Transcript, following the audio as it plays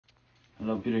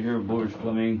Hello, Peter here with Boarders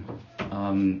Plumbing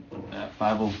at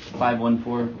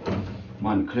 514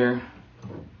 Montclair.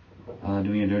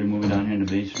 Doing a dirty movie down here in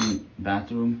the basement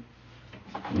bathroom.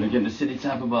 We're gonna get the city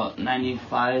tap about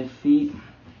 95 feet.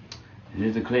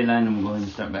 Here's the clay line, and we'll go ahead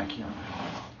and start back here.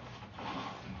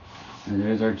 And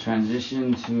there's our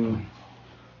transition to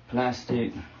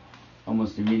plastic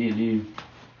almost immediately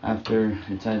after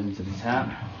it ties into the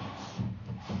tap.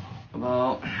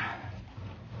 About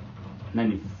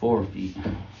 94 feet. So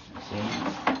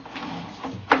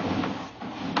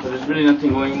there's really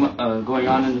nothing going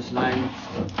on in this line.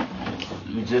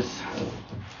 We just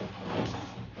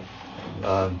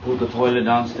pulled the toilet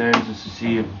downstairs just to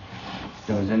see if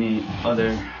there was any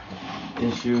other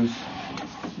issues.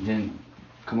 Didn't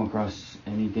come across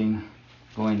anything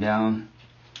going down.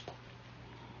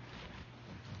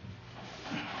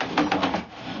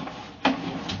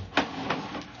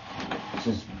 It's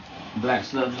just black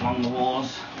sludge along the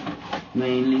walls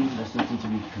mainly. That's nothing to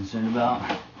be concerned about.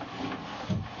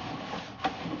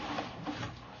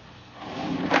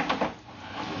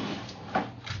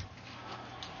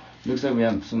 Looks like we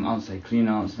have some outside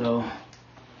cleanouts though.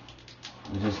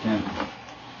 We just can't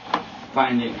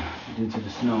find it due to the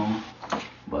snow,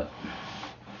 but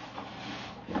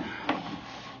yeah.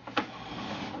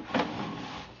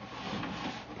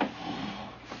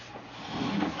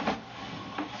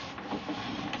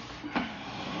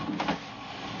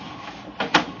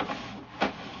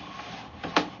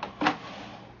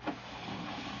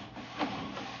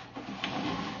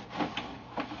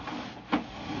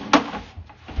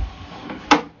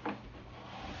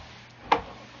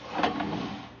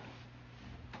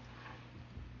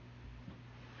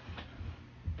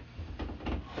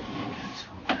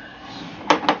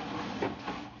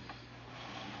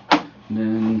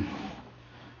 Then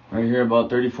right here about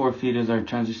 34 feet is our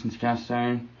transition to cast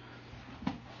iron.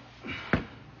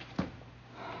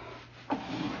 This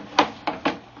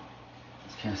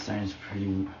cast iron is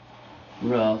pretty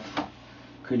rough.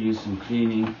 Could use some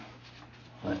cleaning,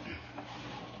 but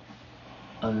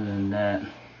other than that,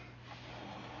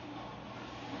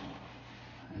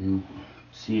 I didn't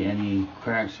see any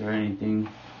cracks or anything.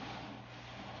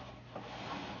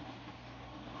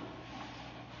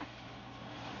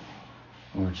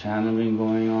 Or channeling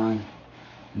going on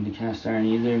in the cast iron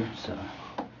either, so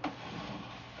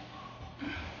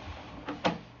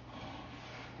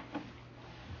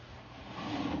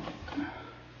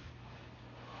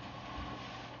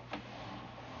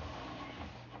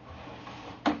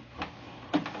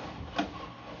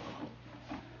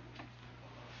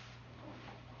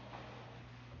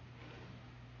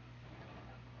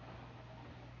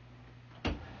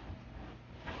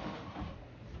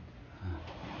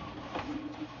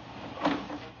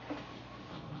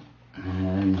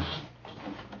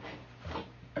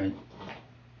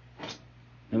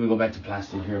then we go back to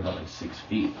plastic here about like 6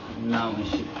 feet. Now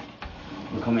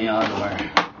we're coming out of our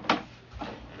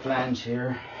flange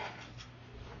here.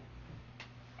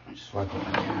 Just wipe up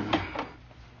my camera.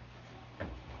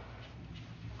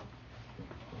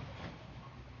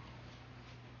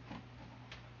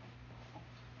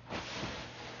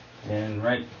 And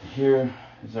right here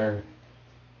is our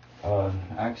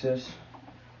access,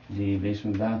 the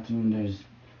basement bathroom. There's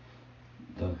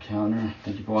the counter.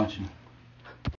 Thank you for watching.